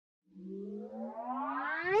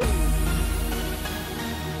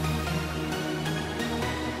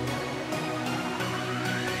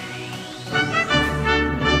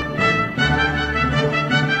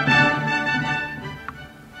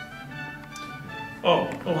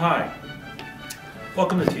Hi.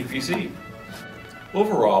 Welcome to TPC.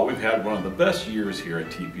 Overall, we've had one of the best years here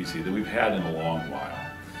at TPC that we've had in a long while.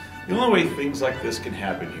 The only way things like this can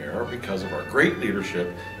happen here are because of our great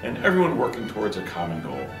leadership and everyone working towards a common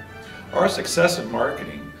goal. Our success in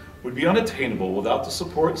marketing would be unattainable without the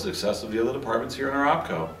support and success of the other departments here in our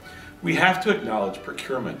OpCo. We have to acknowledge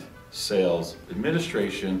procurement, sales,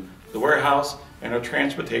 administration, the warehouse, and our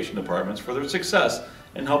transportation departments for their success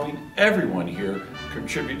in helping everyone here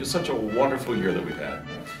contribute to such a wonderful year that we've had.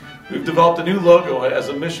 We've developed a new logo as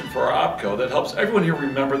a mission for our OpCo that helps everyone here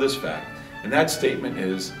remember this fact, and that statement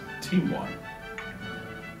is Team One.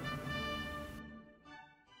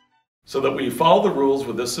 So that we follow the rules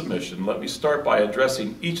with this submission, let me start by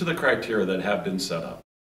addressing each of the criteria that have been set up.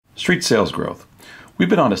 Street sales growth. We've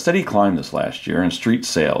been on a steady climb this last year in street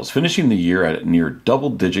sales, finishing the year at near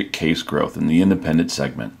double-digit case growth in the independent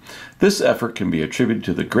segment. This effort can be attributed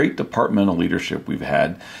to the great departmental leadership we've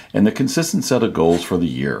had and the consistent set of goals for the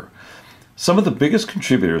year. Some of the biggest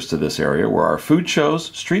contributors to this area were our food shows,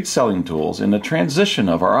 street selling tools, and the transition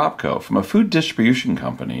of our OpCo from a food distribution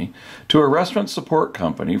company to a restaurant support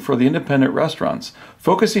company for the independent restaurants,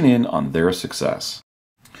 focusing in on their success.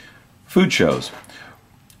 Food shows.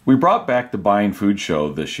 We brought back the Buying Food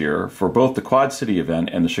Show this year for both the Quad City event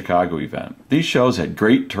and the Chicago event. These shows had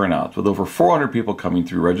great turnouts with over 400 people coming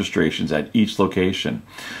through registrations at each location.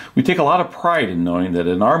 We take a lot of pride in knowing that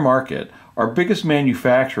in our market, our biggest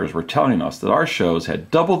manufacturers were telling us that our shows had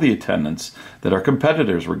double the attendance that our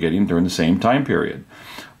competitors were getting during the same time period.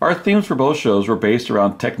 Our themes for both shows were based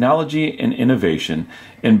around technology and innovation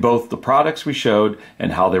in both the products we showed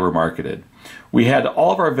and how they were marketed. We had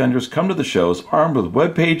all of our vendors come to the shows armed with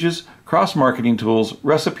web pages, cross-marketing tools,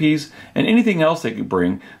 recipes, and anything else they could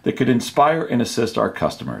bring that could inspire and assist our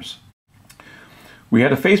customers. We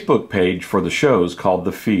had a Facebook page for the shows called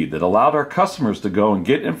The Feed that allowed our customers to go and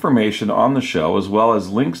get information on the show as well as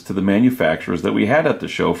links to the manufacturers that we had at the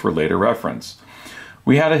show for later reference.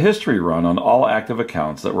 We had a history run on all active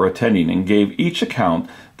accounts that were attending and gave each account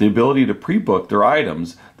the ability to pre-book their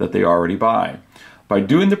items that they already buy. By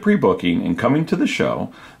doing the pre-booking and coming to the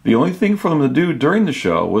show, the only thing for them to do during the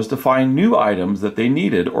show was to find new items that they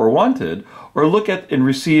needed or wanted, or look at and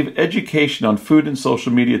receive education on food and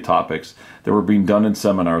social media topics that were being done in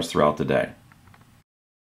seminars throughout the day.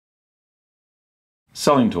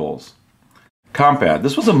 Selling tools. Compad.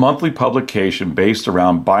 This was a monthly publication based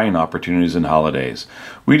around buying opportunities and holidays.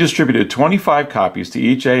 We distributed 25 copies to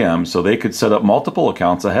each AM so they could set up multiple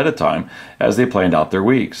accounts ahead of time as they planned out their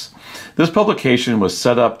weeks. This publication was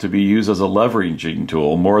set up to be used as a leveraging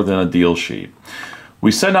tool more than a deal sheet.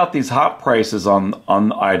 We sent out these hot prices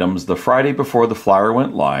on items the Friday before the flyer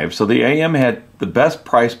went live so the AM had the best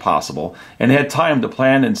price possible and had time to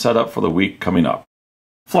plan and set up for the week coming up.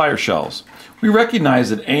 Flyer shells. We recognize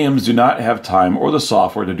that AMs do not have time or the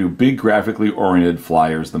software to do big graphically oriented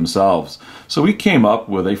flyers themselves, so we came up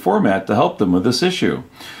with a format to help them with this issue.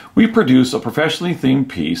 We produce a professionally themed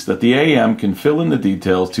piece that the AM can fill in the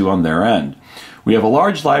details to on their end. We have a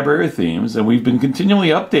large library of themes, and we've been continually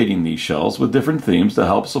updating these shells with different themes to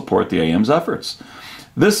help support the AM's efforts.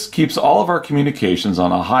 This keeps all of our communications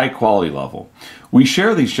on a high quality level. We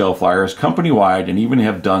share these shell flyers company-wide and even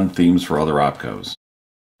have done themes for other OpCos.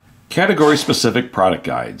 Category-specific product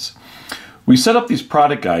guides. We set up these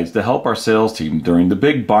product guides to help our sales team during the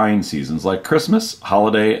big buying seasons like Christmas,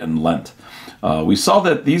 holiday, and Lent. We saw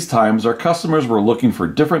that these times our customers were looking for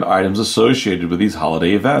different items associated with these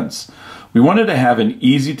holiday events. We wanted to have an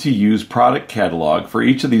easy-to-use product catalog for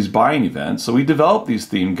each of these buying events, so we developed these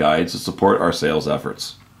theme guides to support our sales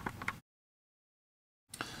efforts.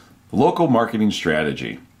 Local marketing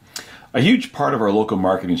strategy. A huge part of our local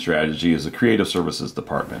marketing strategy is the Creative Services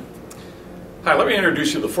Department. Hi, let me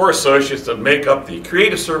introduce you to the four associates that make up the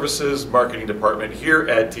Creative Services Marketing Department here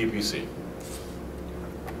at TPC.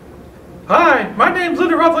 Hi, my name's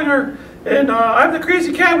Linda Rufflinger, and I'm the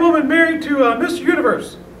crazy cat woman married to Mr.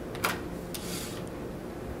 Universe.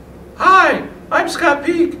 Hi, I'm Scott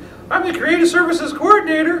Peak. I'm the Creative Services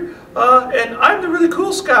Coordinator, and I'm the really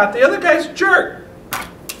cool Scott. The other guy's a jerk.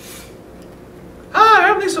 Hi,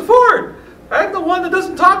 I'm Lisa Ford. I'm the one that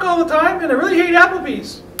doesn't talk all the time, and I really hate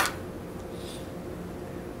Applebee's.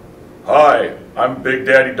 Hi, I'm Big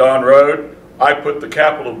Daddy Don Road. I put the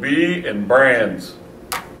capital B in brands.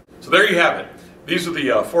 So there you have it. These are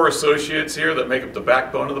the four associates here that make up the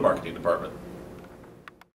backbone of the marketing department.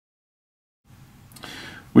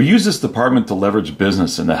 We use this department to leverage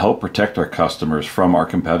business and to help protect our customers from our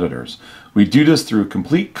competitors. We do this through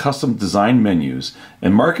complete custom design menus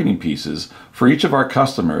and marketing pieces for each of our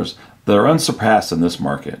customers that are unsurpassed in this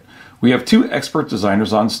market. We have 2 expert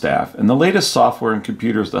designers on staff and the latest software and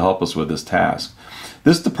computers to help us with this task.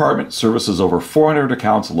 This department services over 400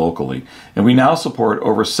 accounts locally, and we now support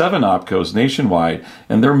over 7 OpCos nationwide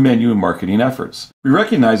in their menu and marketing efforts. We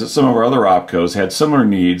recognize that some of our other OpCos had similar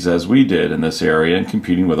needs as we did in this area in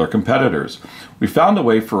competing with our competitors. We found a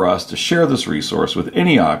way for us to share this resource with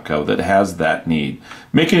any OpCo that has that need,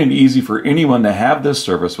 making it easy for anyone to have this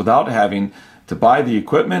service without having to buy the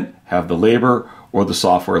equipment, have the labor, or the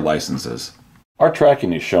software licenses. Our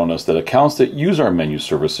tracking has shown us that accounts that use our menu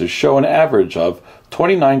services show an average of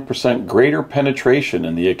 29% greater penetration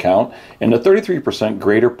in the account and a 33%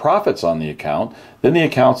 greater profits on the account than the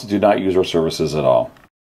accounts that do not use our services at all.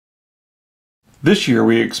 This year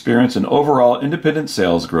we experienced an overall independent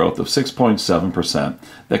sales growth of 6.7%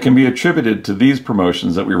 that can be attributed to these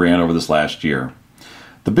promotions that we ran over this last year.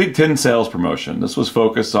 The Big 10 sales promotion, this was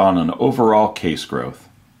focused on an overall case growth.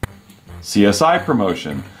 CSI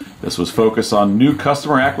promotion, this was focused on new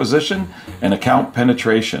customer acquisition and account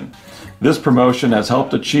penetration. This promotion has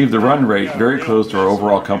helped achieve the run rate very close to our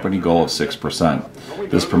overall company goal of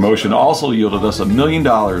 6%. This promotion also yielded us $1 million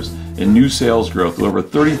in new sales growth with over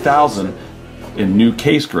 30,000 in new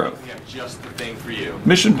case growth.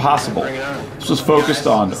 Mission Possible, this was focused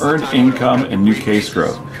on earned income and new case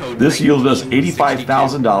growth. This yielded us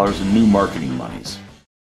 $85,000 in new marketing monies.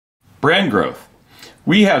 Brand growth.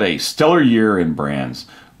 We had a stellar year in brands.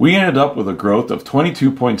 We ended up with a growth of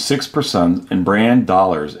 22.6% in brand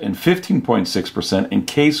dollars and 15.6% in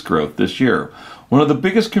case growth this year. One of the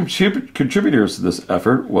biggest contributors to this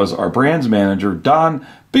effort was our brands manager, Don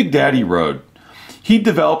Big Daddy Rode. He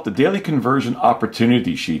developed a daily conversion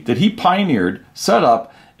opportunity sheet that he pioneered, set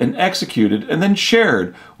up, and executed, and then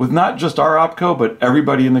shared with not just our OpCo, but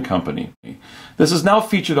everybody in the company. This is now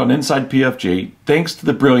featured on Inside PFG thanks to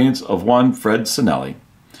the brilliance of one Fred Sinelli.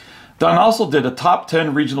 Don also did a top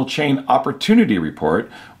 10 regional chain opportunity report,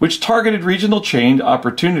 which targeted regional chain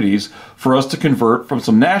opportunities for us to convert from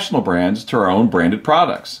some national brands to our own branded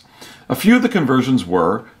products. A few of the conversions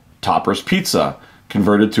were Topper's Pizza,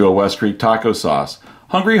 converted to a West Creek taco sauce,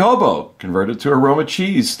 Hungry Hobo, converted to Aroma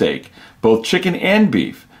cheese steak, both chicken and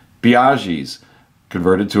beef, Biaggi's,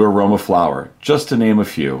 converted to Aroma flour, just to name a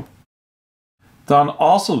few. Don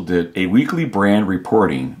also did a weekly brand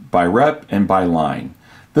reporting by rep and by line.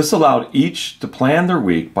 This allowed each to plan their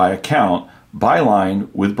week by account, by line,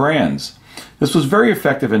 with brands. This was very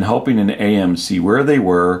effective in helping an AM see where they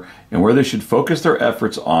were and where they should focus their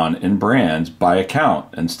efforts on in brands by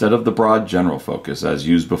account instead of the broad general focus as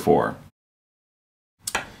used before.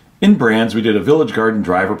 In brands, we did a Village Garden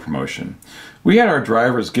driver promotion. We had our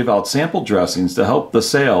drivers give out sample dressings to help the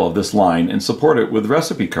sale of this line and support it with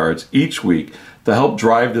recipe cards each week to help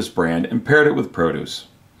drive this brand and paired it with produce.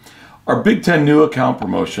 Our Big 10 new account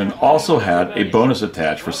promotion also had a bonus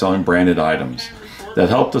attached for selling branded items that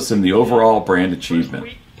helped us in the overall brand achievement.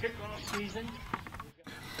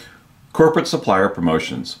 Corporate supplier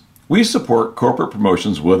promotions. We support corporate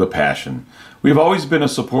promotions with a passion. We've always been a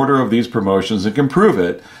supporter of these promotions and can prove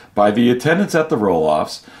it by the attendance at the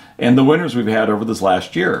roll-offs and the winners we've had over this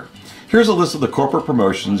last year. Here's a list of the corporate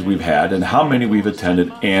promotions we've had and how many we've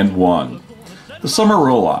attended and won. The summer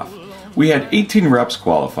roll-off. We had 18 reps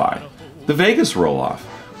qualify. The Vegas roll-off.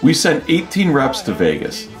 We sent 18 reps to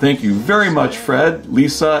Vegas. Thank you very much, Fred,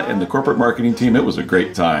 Lisa, and the corporate marketing team. It was a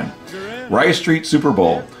great time. Rice Street Super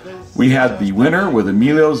Bowl. We had the winner with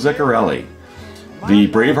Emilio Ziccarelli. The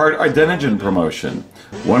Braveheart Identigen promotion.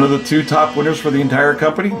 One of the 2 top winners for the entire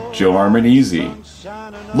company, Joe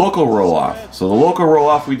Armanese. Local roll-off. So the local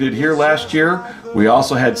roll-off we did here last year, we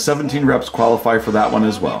also had 17 reps qualify for that one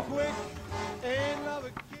as well.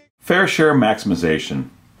 Fair share maximization.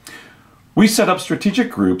 We set up strategic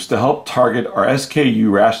groups to help target our SKU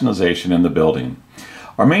rationalization in the building.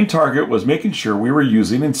 Our main target was making sure we were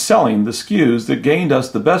using and selling the SKUs that gained us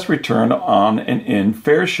the best return on and in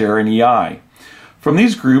fair share and EI. From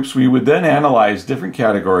these groups, we would then analyze different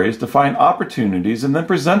categories to find opportunities and then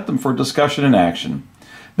present them for discussion and action.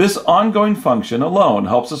 This ongoing function alone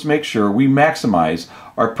helps us make sure we maximize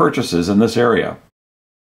our purchases in this area.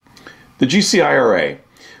 The GCIRA.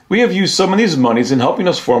 We have used some of these monies in helping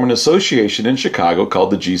us form an association in Chicago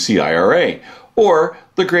called the GCIRA, or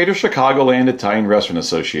the Greater Chicagoland Italian Restaurant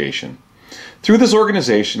Association. Through this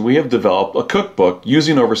organization, we have developed a cookbook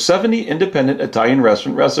using over 70 independent Italian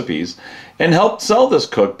restaurant recipes and helped sell this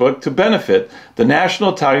cookbook to benefit the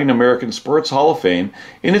National Italian American Sports Hall of Fame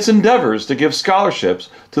in its endeavors to give scholarships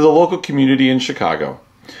to the local community in Chicago.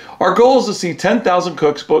 Our goal is to see 10,000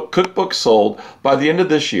 cookbooks sold by the end of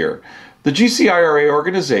this year. The GCIRA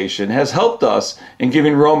organization has helped us in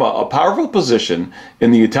giving Roma a powerful position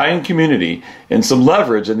in the Italian community and some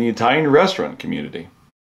leverage in the Italian restaurant community.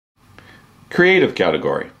 Creative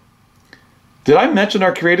category. Did I mention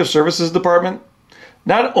our creative services department?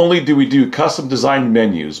 Not only do we do custom designed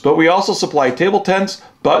menus, but we also supply table tents,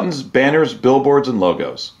 buttons, banners, billboards, and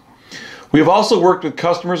logos. We have also worked with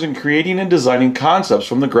customers in creating and designing concepts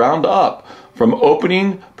from the ground up, from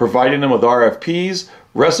opening, providing them with RFPs,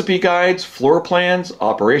 recipe guides, floor plans,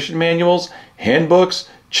 operation manuals, handbooks,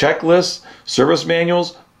 checklists, service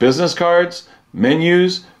manuals, business cards,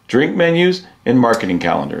 menus, drink menus, and marketing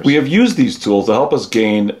calendars. We have used these tools to help us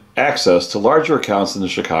gain access to larger accounts in the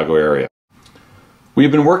Chicago area. We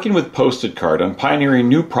have been working with Posted Card on pioneering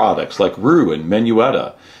new products like Roux and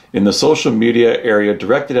Menuetta in the social media area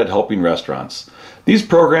directed at helping restaurants. These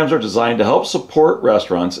programs are designed to help support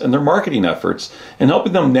restaurants in their marketing efforts and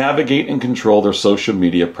helping them navigate and control their social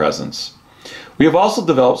media presence. We have also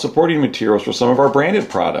developed supporting materials for some of our branded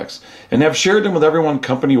products and have shared them with everyone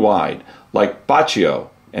company-wide, like Baccio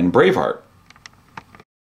and Braveheart.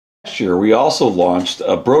 Last year, we also launched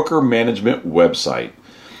a broker management website.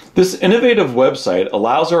 This innovative website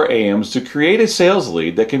allows our AMs to create a sales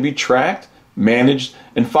lead that can be tracked, managed,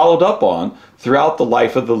 and followed up on throughout the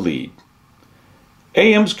life of the lead.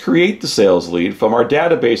 AMs create the sales lead from our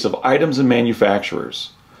database of items and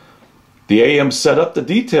manufacturers. The AM set up the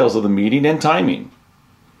details of the meeting and timing.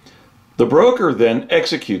 The broker then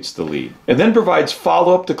executes the lead and then provides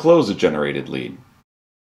follow-up to close the generated lead.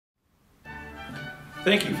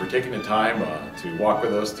 Thank you for taking the time to walk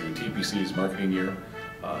with us through TPC's marketing year.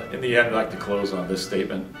 In the end, I'd like to close on this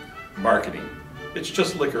statement: marketing, it's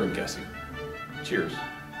just liquor and guessing. Cheers.